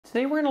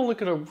Today we're going to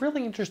look at a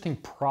really interesting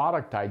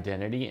product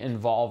identity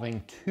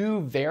involving two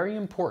very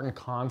important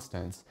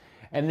constants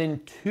and then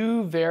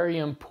two very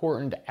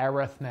important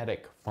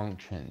arithmetic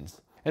functions.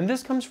 And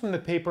this comes from the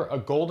paper A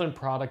Golden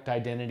Product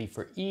Identity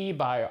for E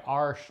by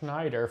R.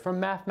 Schneider from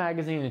Math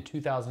Magazine in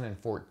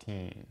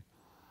 2014.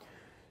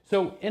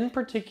 So in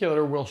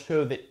particular, we'll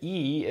show that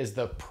E is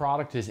the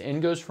product as n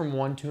goes from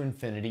 1 to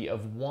infinity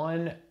of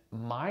 1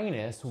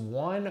 minus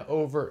 1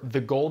 over the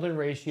golden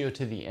ratio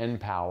to the n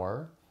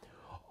power,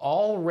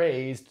 all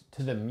raised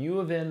to the mu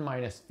of n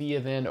minus phi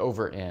of n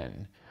over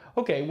n.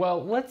 Okay,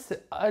 well, let's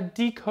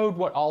decode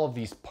what all of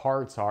these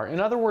parts are. In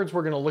other words,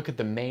 we're going to look at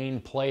the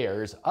main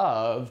players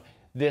of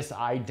this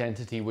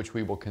identity which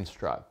we will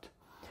construct.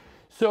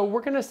 So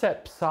we're going to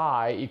set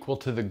psi equal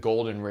to the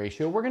golden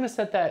ratio. We're going to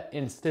set that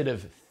instead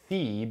of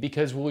phi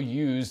because we'll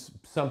use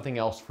something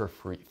else for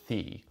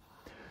phi.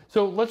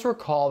 So let's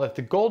recall that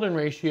the golden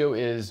ratio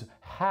is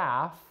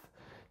half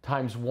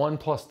times 1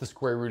 plus the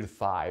square root of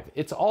 5.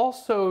 It's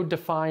also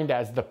defined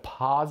as the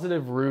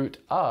positive root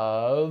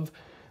of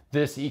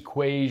this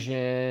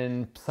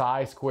equation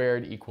psi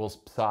squared equals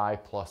psi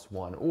plus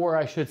 1, or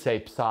I should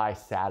say psi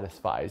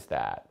satisfies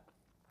that.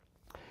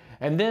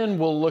 And then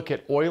we'll look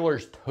at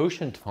Euler's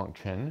totient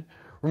function.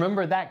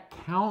 Remember, that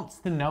counts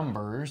the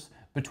numbers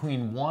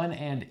between 1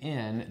 and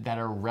n that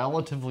are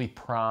relatively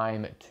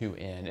prime to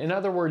n. In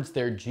other words,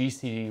 their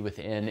GCD with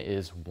n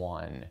is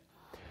 1.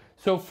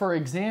 So for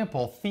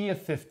example, phi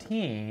of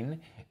 15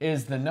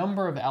 is the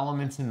number of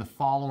elements in the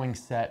following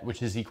set,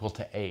 which is equal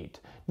to 8.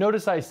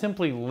 Notice I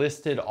simply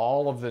listed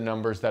all of the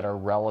numbers that are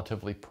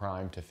relatively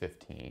prime to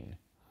 15.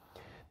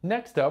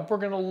 Next up, we're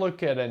going to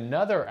look at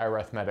another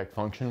arithmetic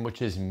function,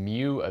 which is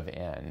mu of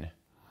n.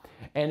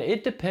 And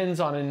it depends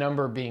on a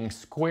number being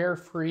square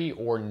free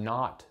or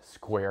not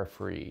square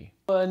free.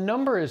 A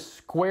number is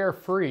square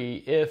free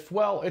if,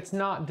 well, it's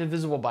not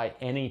divisible by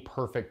any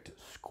perfect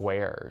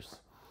squares.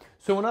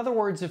 So in other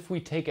words, if we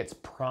take its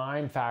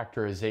prime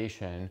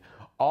factorization,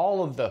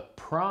 all of the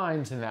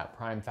primes in that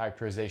prime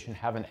factorization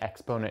have an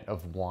exponent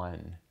of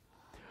 1.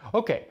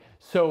 Okay,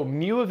 so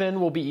mu of n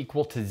will be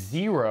equal to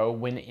 0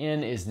 when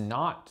n is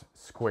not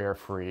square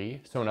free.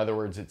 So in other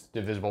words, it's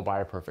divisible by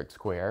a perfect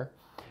square.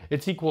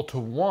 It's equal to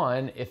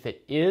 1 if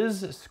it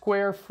is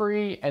square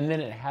free and then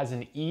it has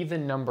an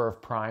even number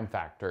of prime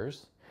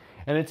factors.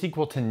 And it's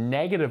equal to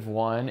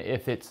 -1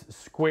 if it's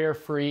square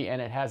free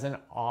and it has an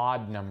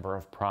odd number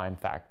of prime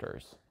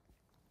factors.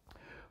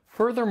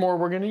 Furthermore,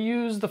 we're going to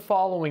use the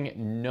following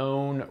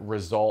known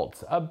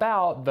results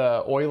about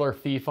the Euler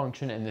phi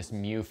function and this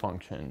mu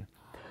function.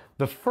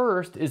 The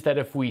first is that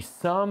if we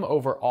sum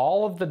over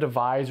all of the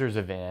divisors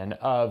of n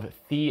of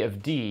phi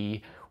of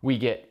d, we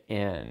get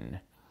n.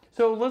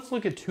 So let's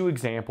look at two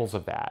examples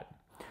of that.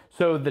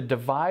 So the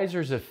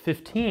divisors of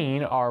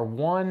 15 are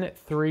 1,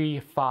 3,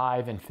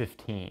 5, and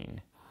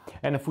 15.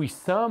 And if we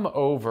sum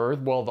over,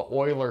 well, the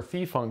Euler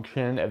phi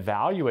function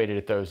evaluated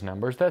at those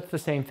numbers, that's the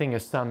same thing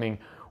as summing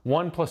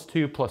 1 plus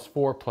 2 plus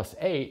 4 plus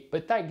 8,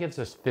 but that gives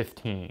us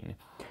 15.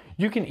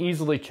 You can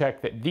easily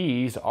check that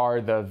these are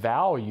the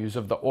values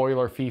of the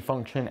Euler phi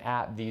function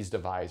at these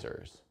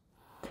divisors.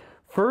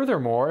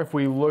 Furthermore, if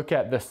we look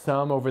at the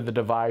sum over the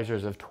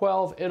divisors of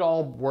 12, it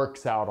all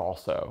works out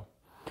also.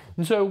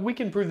 And so we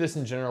can prove this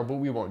in general, but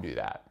we won't do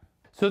that.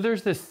 So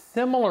there's this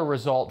similar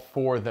result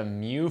for the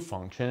mu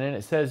function, and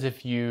it says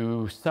if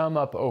you sum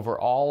up over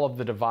all of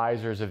the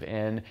divisors of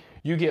n,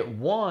 you get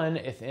 1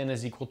 if n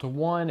is equal to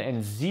 1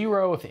 and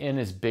 0 if n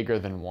is bigger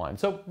than 1.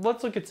 So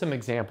let's look at some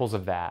examples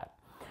of that.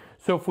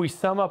 So if we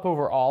sum up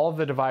over all of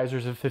the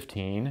divisors of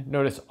 15,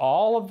 notice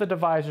all of the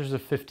divisors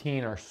of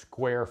 15 are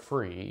square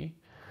free.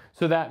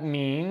 So that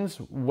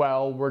means,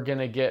 well, we're going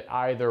to get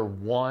either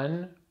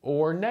 1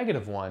 or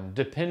 -1,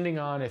 depending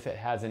on if it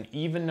has an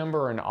even number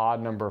or an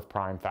odd number of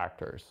prime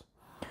factors.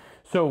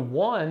 So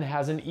 1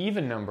 has an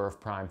even number of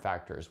prime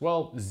factors.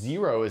 Well,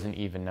 0 is an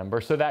even number,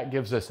 so that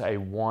gives us a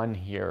 1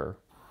 here.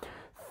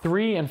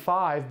 3 and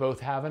 5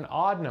 both have an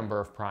odd number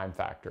of prime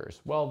factors,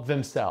 well,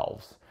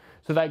 themselves.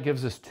 So that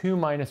gives us 2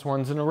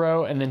 -1s in a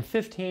row, and then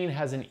 15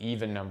 has an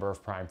even number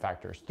of prime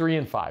factors, 3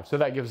 and 5, so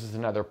that gives us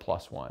another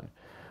 +1.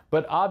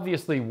 But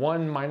obviously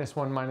 1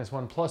 -1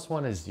 -1 plus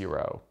 1 is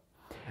 0.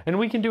 And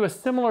we can do a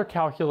similar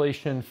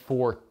calculation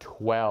for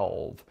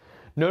 12.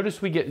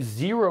 Notice we get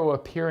 0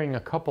 appearing a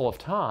couple of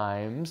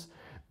times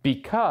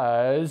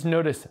because,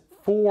 notice,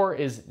 4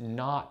 is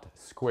not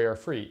square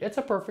free. It's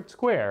a perfect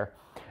square.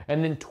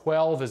 And then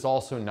 12 is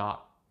also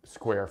not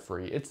square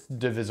free. It's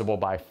divisible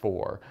by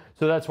 4.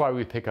 So that's why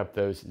we pick up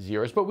those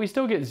zeros. But we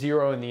still get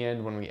 0 in the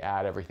end when we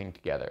add everything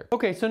together.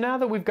 Okay, so now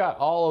that we've got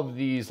all of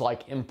these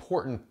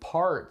important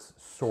parts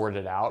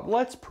sorted out,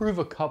 let's prove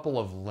a couple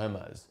of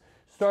lemmas,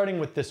 starting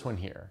with this one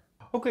here.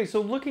 Okay, so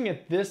looking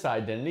at this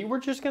identity, we're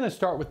just going to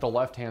start with the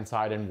left-hand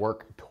side and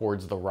work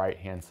towards the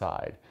right-hand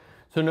side.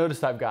 So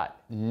notice I've got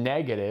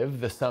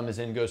negative, the sum as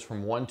n goes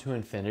from 1 to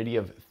infinity,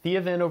 of phi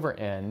of n over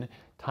n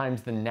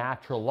times the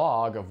natural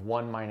log of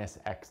 1 minus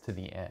x to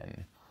the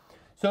n.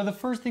 So the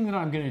first thing that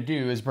I'm going to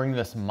do is bring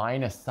this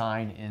minus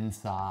sign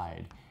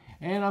inside.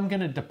 and I'm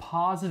gonna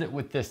deposit it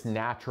with this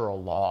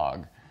natural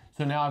log.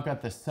 So now I've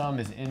got the sum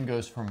as n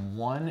goes from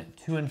 1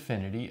 to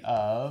infinity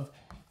of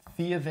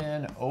phi of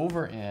n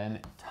over n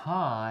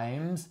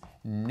times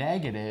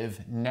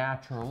negative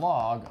natural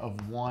log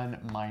of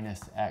 1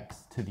 minus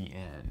x to the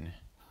n.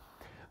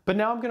 But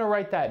now I'm going to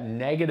write that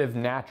negative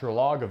natural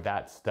log of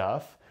that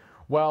stuff,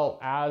 well,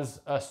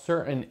 as a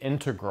certain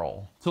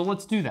integral. So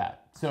let's do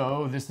that.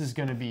 So this is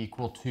going to be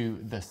equal to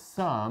the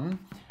sum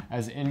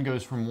as n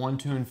goes from 1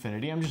 to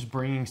infinity. I'm just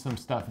bringing some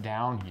stuff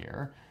down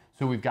here.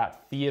 So we've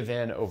got phi of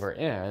n over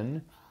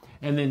n.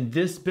 And then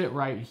this bit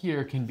right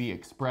here can be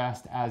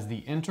expressed as the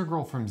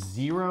integral from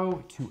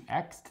 0 to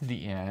x to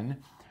the n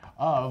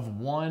of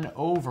 1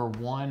 over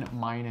 1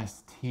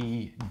 minus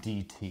t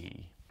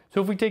dt.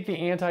 So if we take the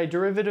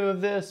antiderivative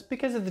of this,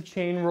 because of the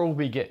chain rule,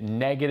 we get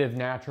negative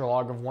natural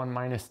log of 1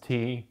 minus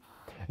t.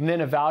 And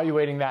then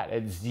evaluating that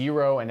at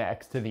 0 and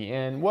x to the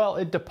n, well,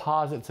 it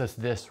deposits us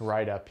this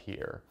right up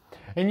here.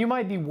 And you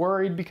might be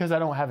worried because I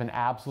don't have an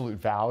absolute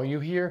value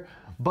here,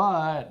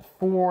 but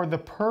for the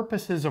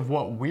purposes of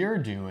what we're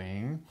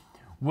doing,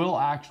 we'll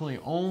actually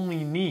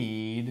only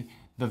need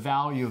the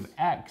value of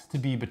x to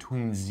be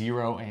between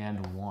 0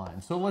 and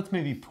 1. So let's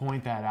maybe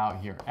point that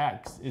out here.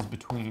 X is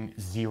between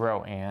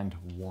 0 and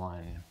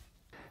 1.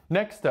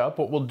 Next up,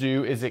 what we'll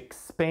do is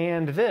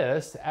expand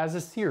this as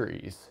a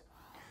series.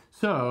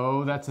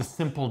 So that's a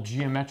simple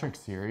geometric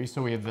series.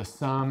 So we have the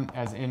sum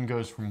as n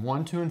goes from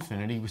 1 to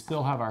infinity. We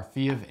still have our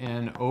phi of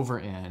n over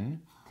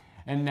n.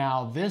 And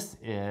now this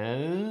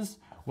is,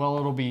 well,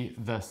 it'll be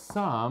the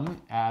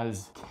sum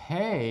as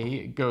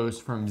k goes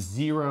from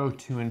 0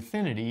 to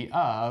infinity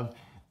of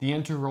the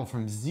integral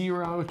from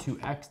 0 to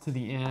x to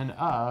the n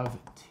of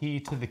t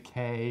to the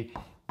k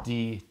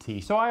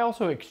dt. So I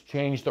also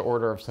exchanged the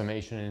order of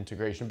summation and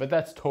integration, but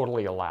that's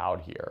totally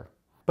allowed here.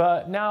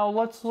 But now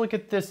let's look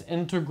at this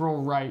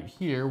integral right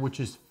here, which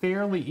is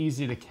fairly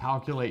easy to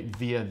calculate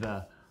via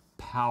the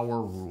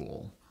power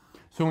rule.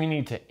 So we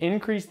need to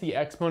increase the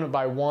exponent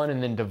by 1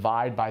 and then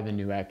divide by the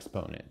new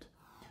exponent.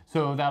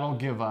 So that'll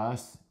give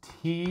us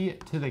t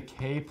to the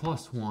k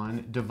plus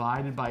 1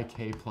 divided by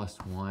k plus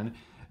 1,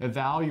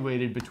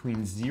 evaluated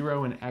between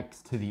 0 and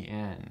x to the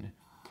n.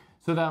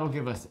 So that'll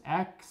give us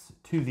x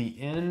to the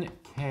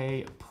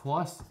nk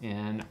plus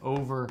n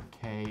over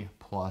k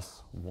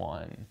plus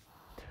 1.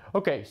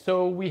 Okay,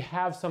 so we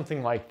have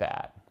something like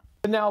that.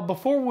 But now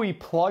before we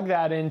plug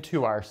that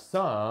into our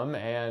sum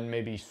and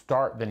maybe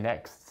start the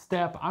next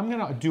step, I'm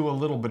gonna do a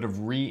little bit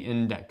of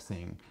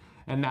re-indexing.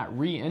 And that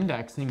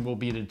re-indexing will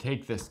be to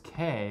take this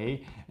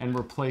k and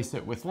replace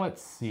it with,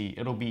 let's see,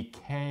 it'll be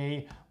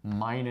k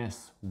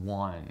minus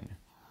 1.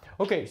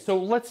 Okay, so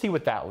let's see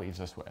what that leaves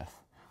us with.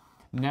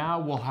 Now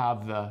we'll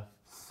have the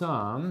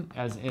sum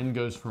as n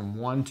goes from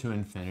 1 to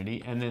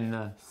infinity, and then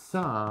the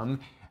sum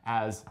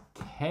as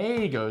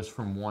k goes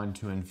from 1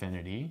 to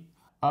infinity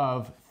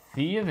of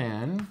phi of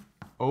n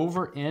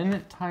over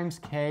n times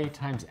k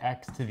times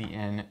x to the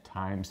n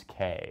times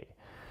k.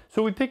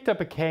 So we picked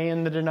up a k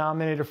in the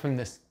denominator from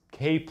this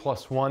k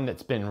plus 1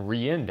 that's been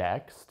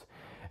re-indexed.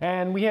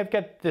 And we have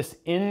got this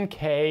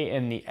nk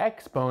in the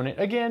exponent,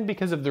 again,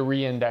 because of the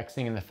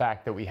re-indexing and the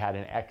fact that we had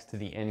an x to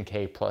the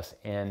nk plus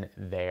n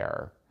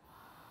there.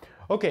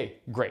 Okay,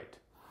 great.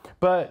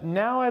 But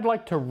now I'd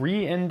like to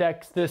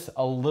re-index this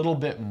a little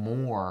bit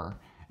more.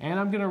 And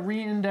I'm going to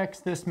re-index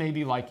this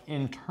maybe like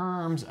in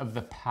terms of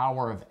the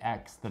power of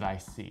x that I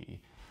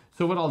see.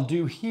 So what I'll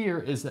do here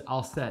is that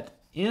I'll set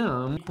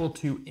m equal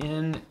to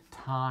n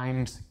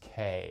times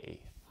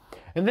k.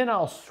 And then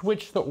I'll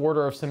switch the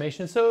order of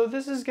summation. So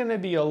this is going to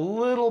be a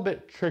little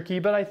bit tricky,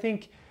 but I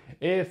think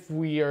if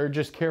we are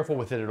just careful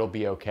with it, it'll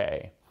be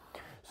okay.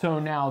 So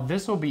now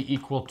this will be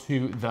equal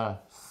to the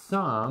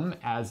sum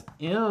as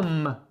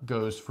m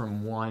goes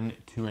from 1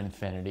 to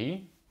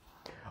infinity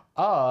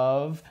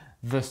of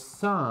the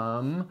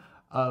sum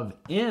of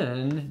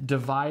n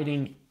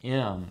dividing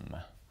m.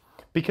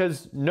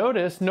 Because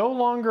notice, no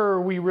longer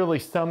are we really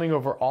summing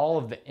over all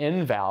of the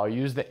n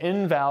values. The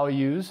n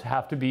values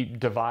have to be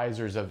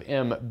divisors of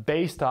m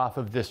based off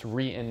of this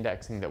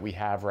re-indexing that we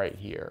have right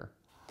here.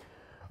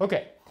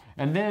 Okay,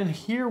 and then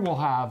here we'll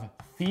have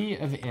phi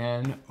of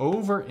n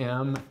over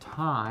m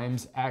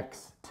times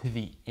x to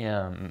the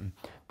m.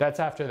 That's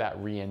after that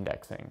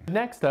re-indexing.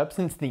 Next up,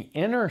 since the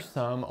inner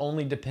sum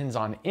only depends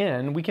on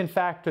n, we can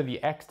factor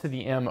the x to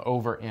the m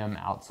over m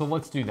out. So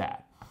let's do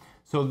that.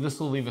 So this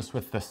will leave us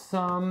with the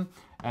sum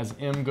as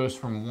m goes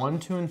from 1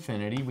 to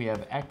infinity. We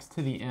have x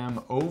to the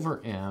m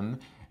over m.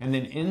 And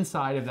then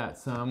inside of that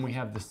sum, we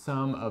have the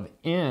sum of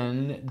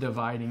n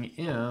dividing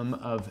m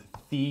of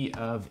phi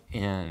of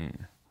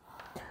n.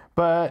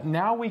 But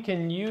now we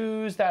can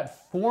use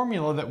that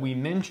formula that we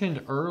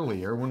mentioned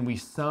earlier when we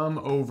sum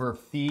over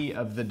phi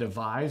of the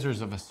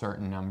divisors of a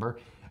certain number,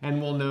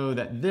 and we'll know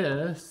that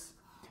this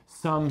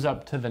sums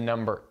up to the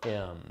number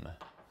m.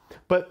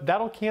 But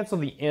that'll cancel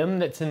the m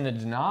that's in the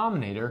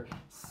denominator,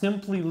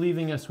 simply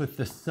leaving us with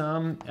the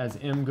sum as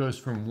m goes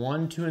from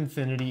 1 to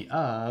infinity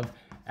of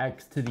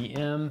x to the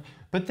m.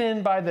 But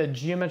then by the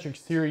geometric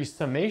series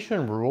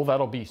summation rule,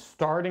 that'll be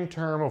starting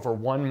term over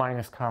 1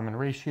 minus common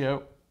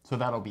ratio. So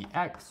that'll be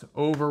x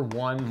over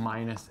 1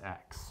 minus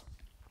x.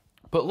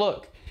 But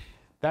look,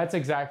 that's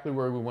exactly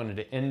where we wanted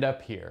to end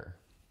up here.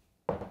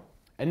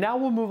 And now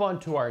we'll move on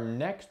to our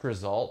next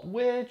result,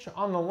 which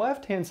on the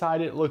left-hand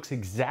side, it looks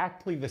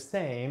exactly the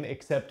same,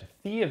 except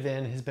phi of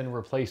n has been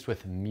replaced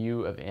with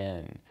mu of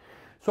n.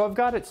 So I've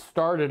got it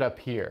started up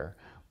here,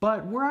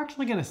 but we're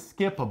actually going to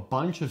skip a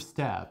bunch of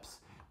steps,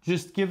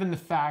 just given the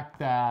fact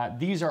that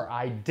these are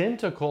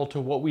identical to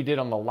what we did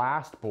on the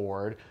last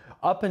board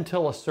up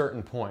until a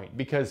certain point,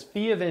 because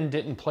phi of n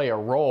didn't play a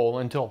role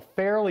until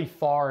fairly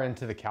far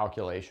into the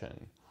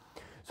calculation.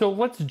 So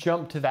let's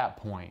jump to that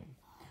point.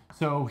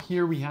 So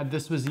here we had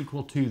this was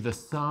equal to the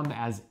sum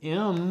as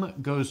m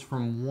goes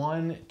from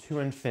 1 to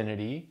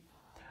infinity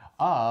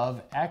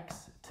of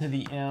x to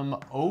the m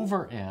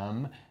over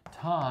m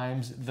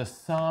times the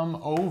sum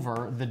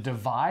over the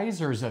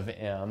divisors of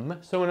m.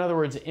 So in other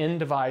words, n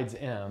divides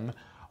m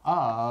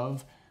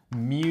of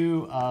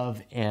mu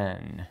of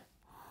n.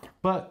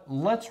 But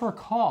let's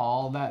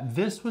recall that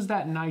this was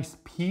that nice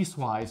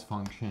piecewise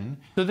function.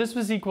 So this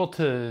was equal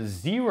to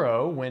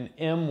 0 when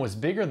m was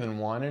bigger than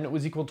 1, and it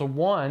was equal to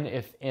 1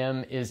 if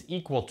m is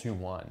equal to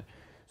 1.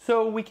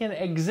 So we can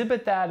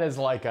exhibit that as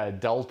like a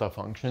delta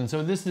function.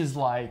 So this is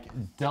like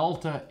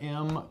delta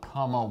m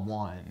comma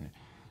 1.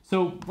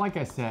 So like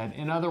I said,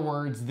 in other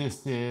words,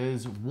 this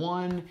is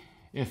 1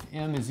 if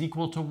m is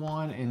equal to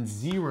 1 and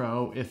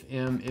 0 if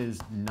m is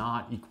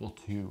not equal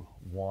to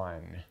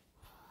 1.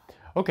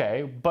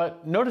 Okay,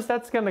 but notice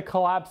that's going to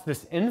collapse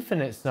this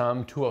infinite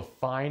sum to a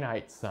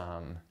finite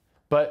sum.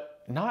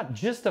 But not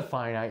just a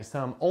finite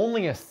sum,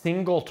 only a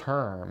single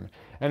term.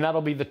 And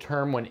that'll be the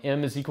term when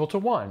m is equal to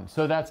 1.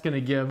 So that's going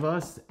to give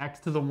us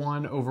x to the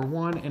 1 over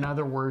 1, in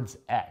other words,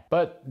 x.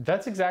 But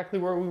that's exactly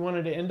where we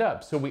wanted to end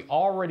up. So we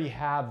already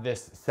have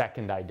this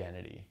second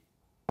identity.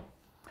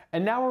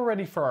 And now we're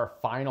ready for our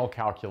final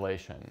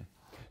calculation.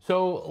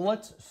 So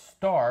let's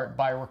start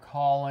by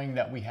recalling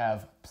that we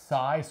have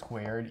psi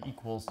squared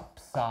equals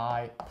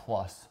psi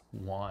plus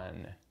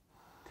 1.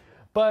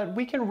 But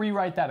we can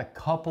rewrite that a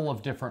couple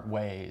of different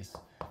ways.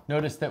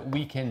 Notice that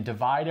we can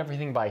divide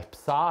everything by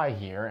psi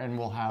here, and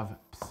we'll have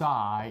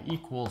psi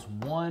equals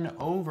 1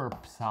 over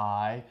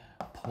psi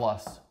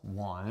plus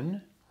 1.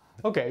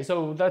 Okay,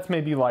 so that's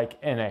maybe like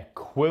an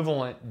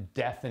equivalent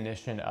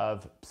definition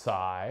of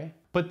psi.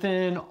 But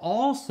then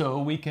also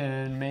we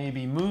can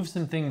maybe move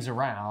some things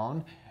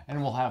around,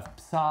 and we'll have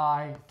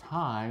psi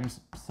times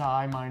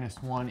psi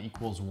minus 1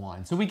 equals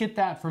 1. So we get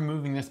that from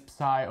moving this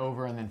psi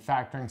over and then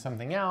factoring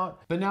something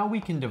out. But now we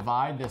can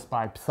divide this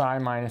by psi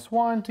minus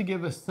 1 to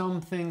give us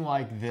something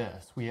like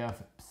this. We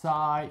have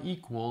psi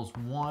equals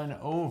 1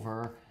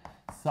 over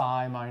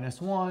psi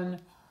minus 1.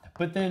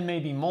 But then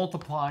maybe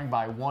multiplying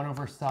by 1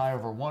 over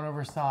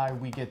psi,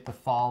 we get the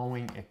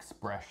following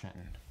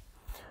expression.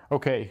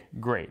 Okay,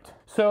 great.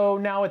 So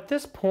now at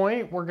this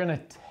point, we're going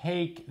to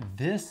take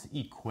this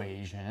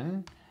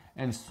equation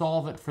and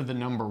solve it for the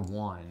number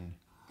 1.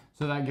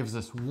 So that gives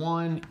us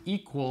 1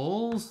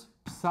 equals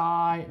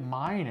psi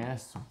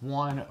minus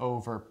 1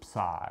 over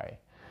psi.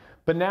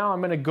 But now I'm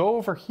going to go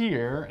over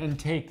here and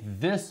take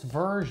this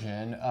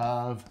version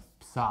of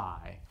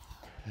psi.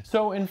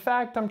 So in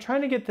fact, I'm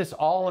trying to get this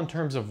all in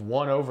terms of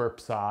 1 over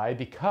psi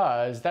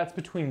because that's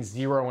between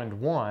 0 and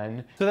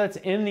 1. So that's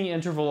in the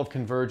interval of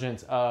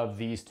convergence of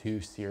these two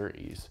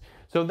series.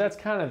 So that's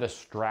kind of the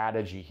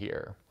strategy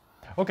here.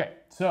 Okay,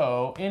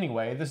 so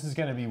anyway, this is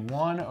going to be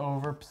 1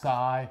 over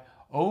psi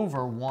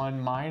over 1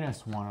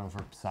 minus 1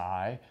 over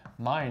psi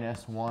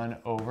minus 1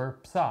 over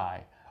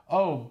psi.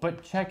 Oh,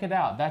 but check it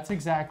out. That's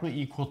exactly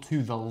equal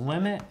to the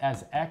limit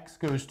as x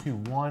goes to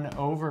 1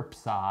 over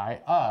psi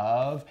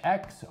of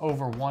x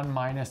over 1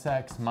 minus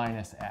x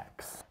minus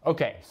x.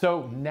 Okay,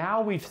 so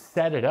now we've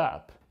set it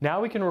up. Now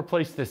we can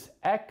replace this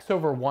x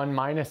over 1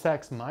 minus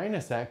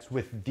x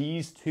with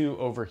these two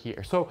over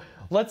here. So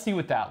let's see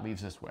what that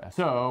leaves us with.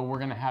 So we're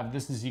going to have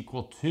this is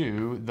equal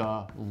to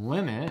the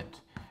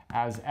limit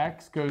as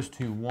x goes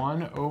to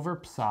 1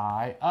 over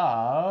psi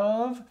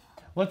of,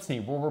 let's see,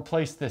 we'll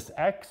replace this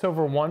x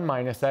over 1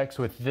 minus x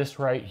with this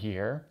right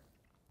here.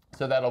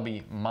 So that'll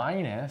be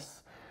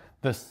minus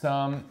the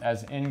sum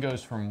as n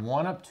goes from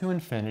 1 up to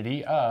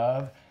infinity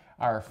of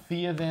our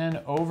phi of n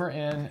over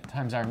n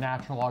times our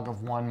natural log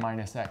of 1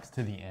 minus x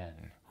to the n.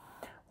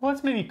 Well,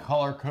 let's maybe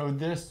color code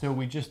this. So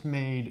we just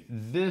made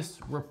this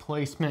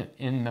replacement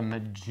in the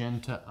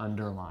magenta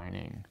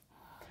underlining.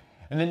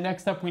 And then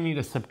next up, we need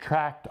to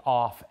subtract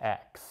off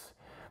x.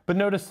 But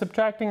notice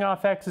subtracting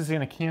off x is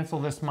going to cancel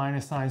this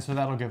minus sign, so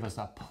that'll give us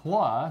a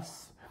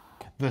plus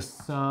the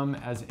sum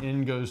as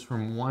n goes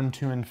from 1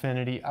 to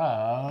infinity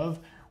of,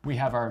 we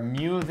have our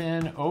mu of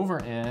n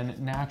over n,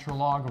 natural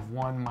log of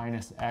 1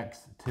 minus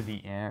x to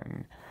the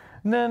n.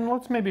 And then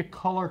let's maybe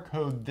color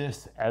code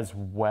this as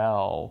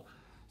well.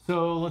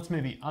 So let's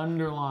maybe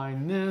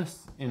underline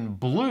this in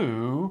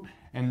blue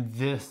and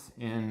this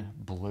in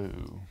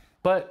blue.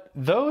 But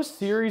those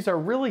series are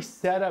really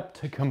set up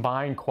to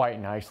combine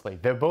quite nicely.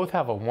 They both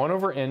have a 1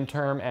 over n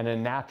term and a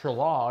natural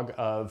log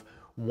of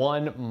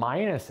 1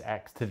 minus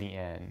x to the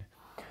n.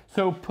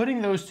 So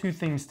putting those two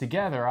things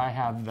together, I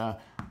have the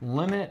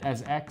limit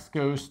as x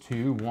goes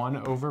to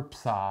 1 over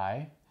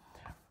psi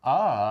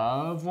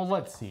of, well,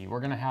 let's see, we're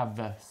going to have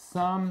the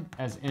sum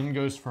as n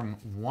goes from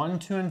 1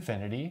 to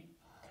infinity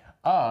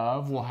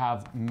of, we'll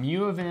have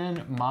mu of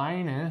n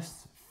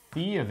minus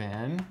phi of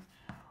n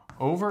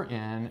over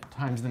n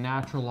times the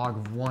natural log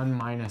of 1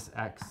 minus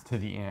x to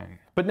the n.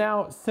 But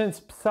now, since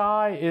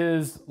psi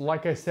is,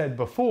 like I said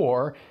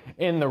before,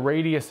 in the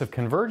radius of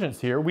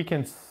convergence here, we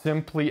can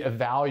simply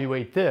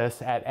evaluate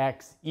this at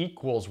x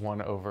equals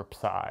 1 over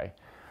psi.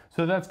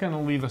 So that's going to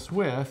leave us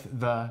with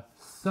the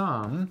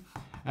sum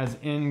as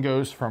n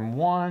goes from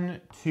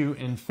 1 to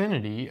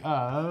infinity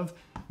of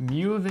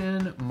mu of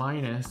n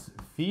minus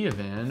phi of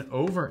n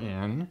over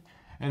n,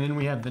 and then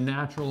we have the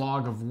natural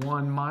log of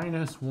 1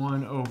 minus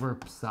 1 over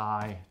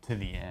psi to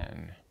the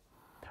n.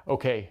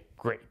 Okay,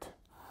 great.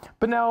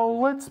 But now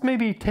let's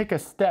maybe take a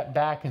step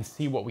back and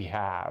see what we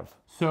have.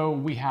 So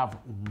we have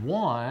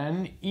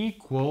 1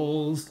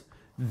 equals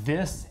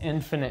this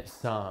infinite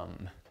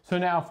sum. So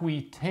now if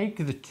we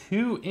take the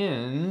two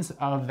ends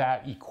of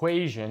that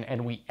equation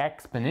and we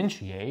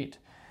exponentiate,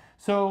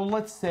 so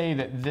let's say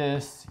that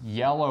this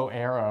yellow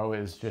arrow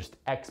is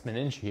just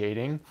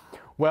exponentiating.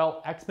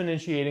 Well,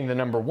 exponentiating the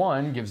number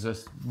 1 gives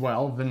us,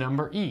 well, the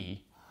number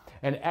e.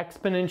 And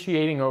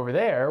exponentiating over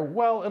there,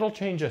 well, it'll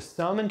change a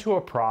sum into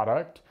a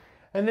product,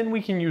 and then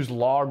we can use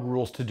log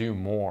rules to do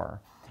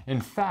more.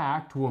 In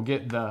fact, we'll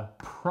get the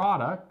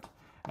product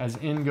as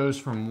n goes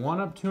from 1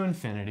 up to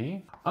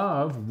infinity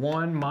of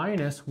 1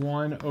 minus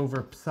 1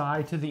 over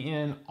psi to the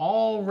n,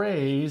 all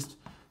raised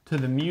to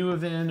the mu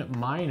of n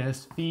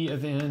minus phi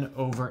of n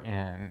over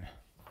n.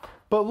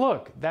 But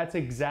look, that's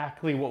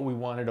exactly what we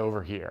wanted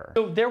over here.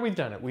 So there we've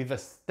done it. We've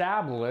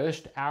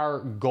established our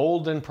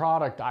golden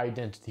product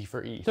identity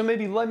for E. So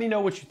maybe let me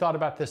know what you thought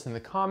about this in the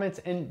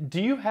comments. And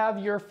do you have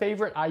your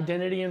favorite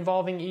identity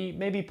involving E?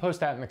 Maybe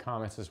post that in the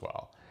comments as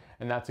well.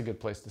 And that's a good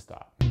place to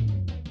stop.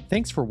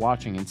 Thanks for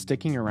watching and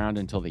sticking around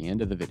until the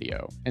end of the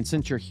video. And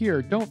since you're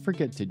here, don't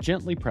forget to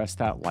gently press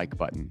that like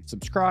button,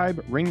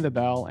 subscribe, ring the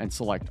bell, and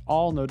select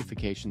all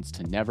notifications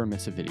to never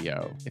miss a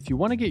video. If you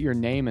want to get your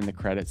name in the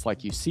credits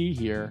like you see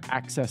here,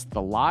 access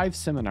the live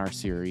seminar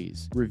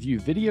series, review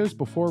videos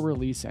before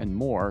release, and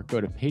more,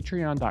 go to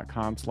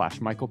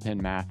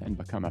patreon.com/michaelpennmath and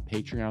become a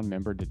Patreon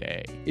member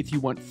today. If you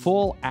want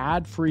full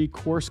ad-free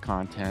course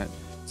content,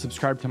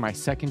 subscribe to my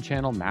second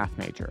channel, Math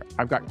Major.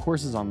 I've got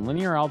courses on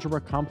linear algebra,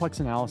 complex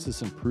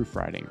analysis, and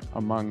proofwriting,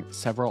 among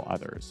several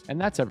others.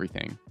 And that's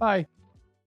everything. Bye.